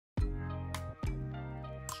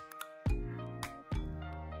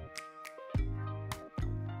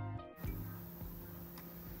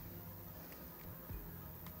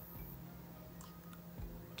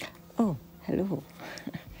Hello.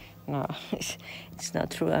 No, it's not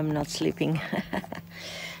true. I'm not sleeping.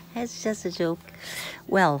 It's just a joke.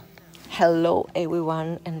 Well, hello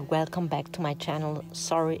everyone and welcome back to my channel.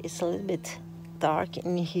 Sorry, it's a little bit dark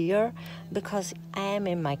in here because I am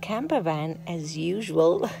in my camper van as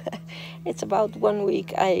usual. It's about 1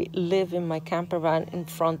 week I live in my camper van in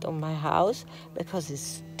front of my house because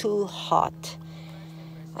it's too hot.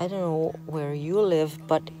 I don't know where you live,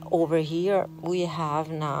 but over here we have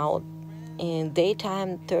now in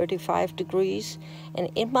daytime 35 degrees, and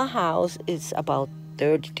in my house it's about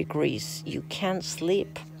 30 degrees. You can't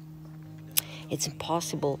sleep. It's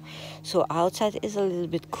impossible. So outside is a little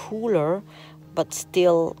bit cooler, but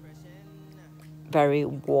still very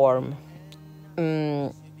warm.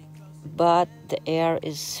 But the air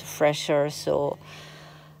is fresher, so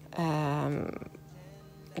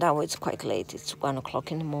now it's quite late. It's 1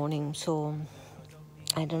 o'clock in the morning, so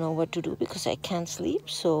I don't know what to do because I can't sleep.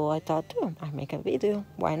 So I thought, I make a video.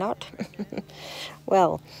 Why not?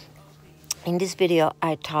 Well, in this video,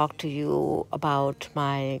 I talk to you about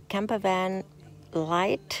my camper van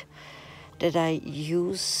light that I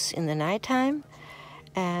use in the nighttime.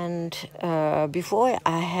 And before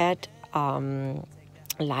I had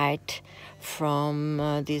light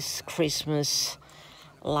from this Christmas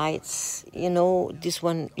lights. You know, this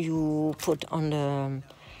one you put on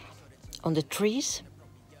the trees.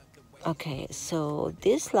 Okay, so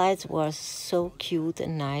these lights were so cute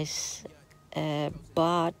and nice,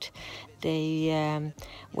 but they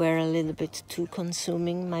were a little bit too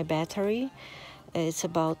consuming my battery. It's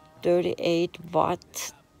about 38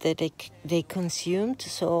 watts that they consumed,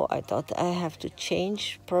 so I thought I have to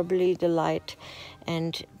change probably the light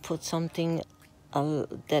and put something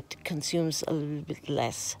that consumes a little bit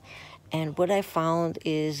less. And what I found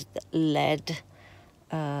is LED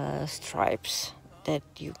stripes that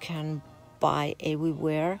you can buy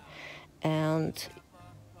everywhere, and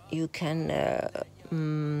you can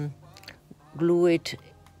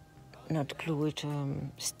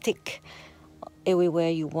stick everywhere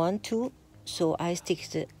you want to. So I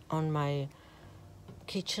stick it on my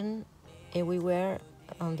kitchen everywhere,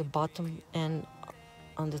 on the bottom and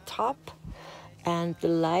on the top, and the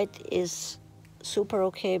light is super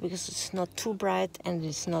okay because it's not too bright and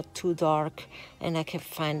it's not too dark, and I can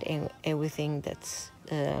find everything that's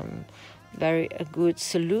very a good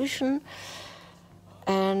solution.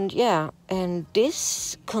 And yeah, and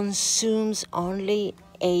this consumes only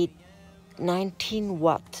 19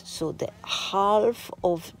 watt, so the half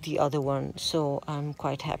of the other one, so I'm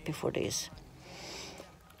quite happy for this.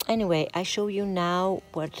 Anyway, I show you now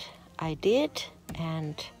what I did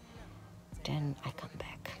and then I come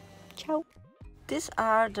back. Ciao. These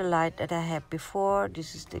are the lights that I had before.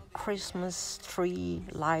 This is the Christmas tree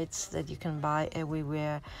lights that you can buy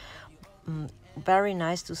everywhere. Very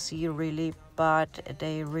nice to see, really, but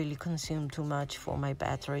they really consume too much for my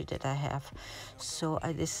battery that I have. So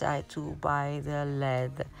I decided to buy the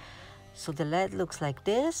LED. So the LED looks like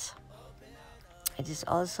this. It is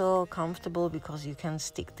also comfortable because you can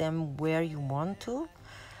stick them where you want to,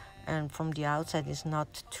 and from the outside it's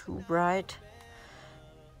not too bright.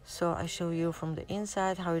 So I show you from the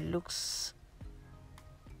inside how it looks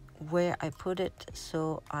where I put it.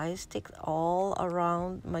 So I stick all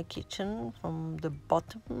around my kitchen from the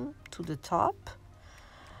bottom to the top,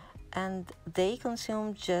 and they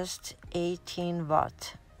consume just 18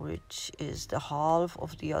 watt, which is the half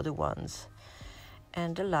of the other ones.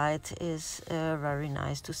 And the light is very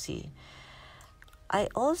nice to see. I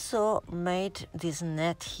also made this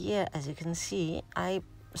net here, as you can see. I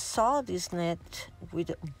saw this net with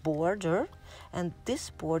a border, and this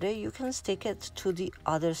border you can stick it to the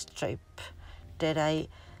other strip that I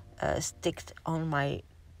sticked on my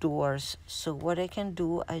doors. So what I can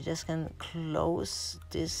do, I just can close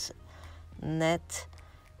this net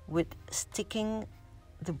with sticking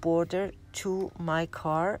the border to my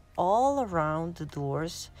car all around the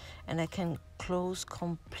doors, and I can close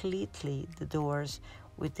completely the doors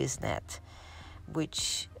with this net,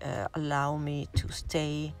 which allow me to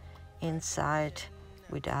stay inside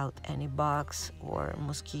without any bugs or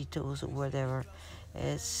mosquitoes or whatever.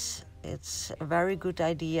 It's a very good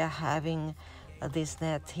idea having this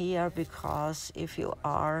net here, because if you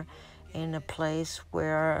are in a place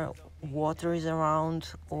where water is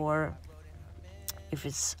around, or if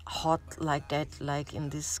it's hot like that, like in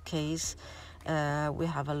this case, we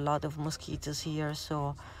have a lot of mosquitoes here,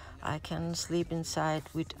 so I can sleep inside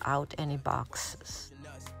without any bugs.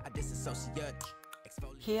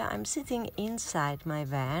 Here I'm sitting inside my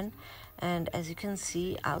van, and as you can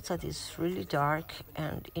see, outside is really dark,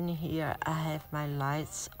 and in here I have my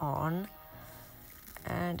lights on,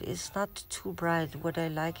 and it's not too bright. What I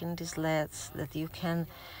like in these LEDs that you can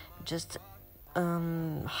just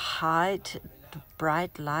hide the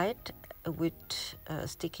bright light with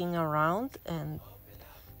sticking around, and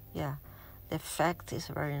yeah, the effect is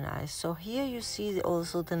very nice. So here you see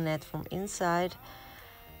also the net from inside.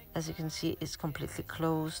 As you can see, it's completely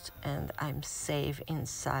closed and I'm safe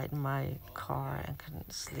inside my car and can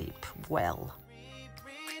sleep well.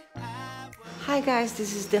 Hi guys,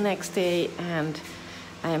 this is the next day and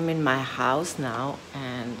I am in my house now,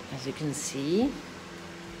 and as you can see,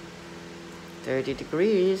 30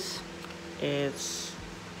 degrees. It's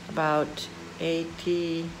about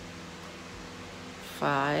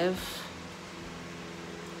 85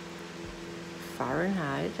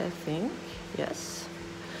 Fahrenheit, I think. Yes.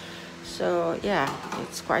 So yeah,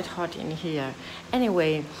 it's quite hot in here.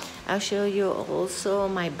 Anyway, I'll show you also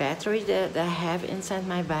my battery that I have inside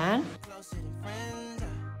my van.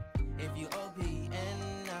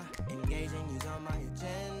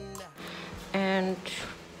 And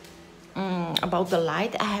about the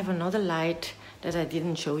light, I have another light that I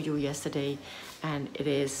didn't show you yesterday, and it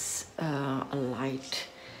is a light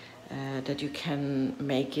that you can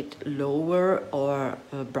make it lower or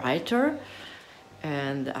brighter,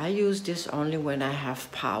 and I use this only when I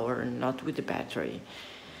have power, not with the battery.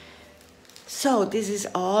 So this is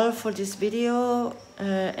all for this video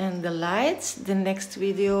and the lights. The next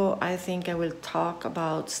video, I think I will talk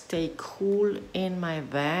about stay cool in my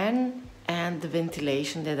van and the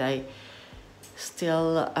ventilation that I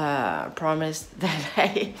still promised that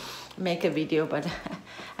I make a video, but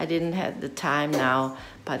I didn't have the time now,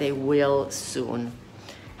 but I will soon.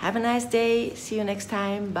 Have a nice day. See you next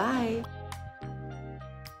time. Bye.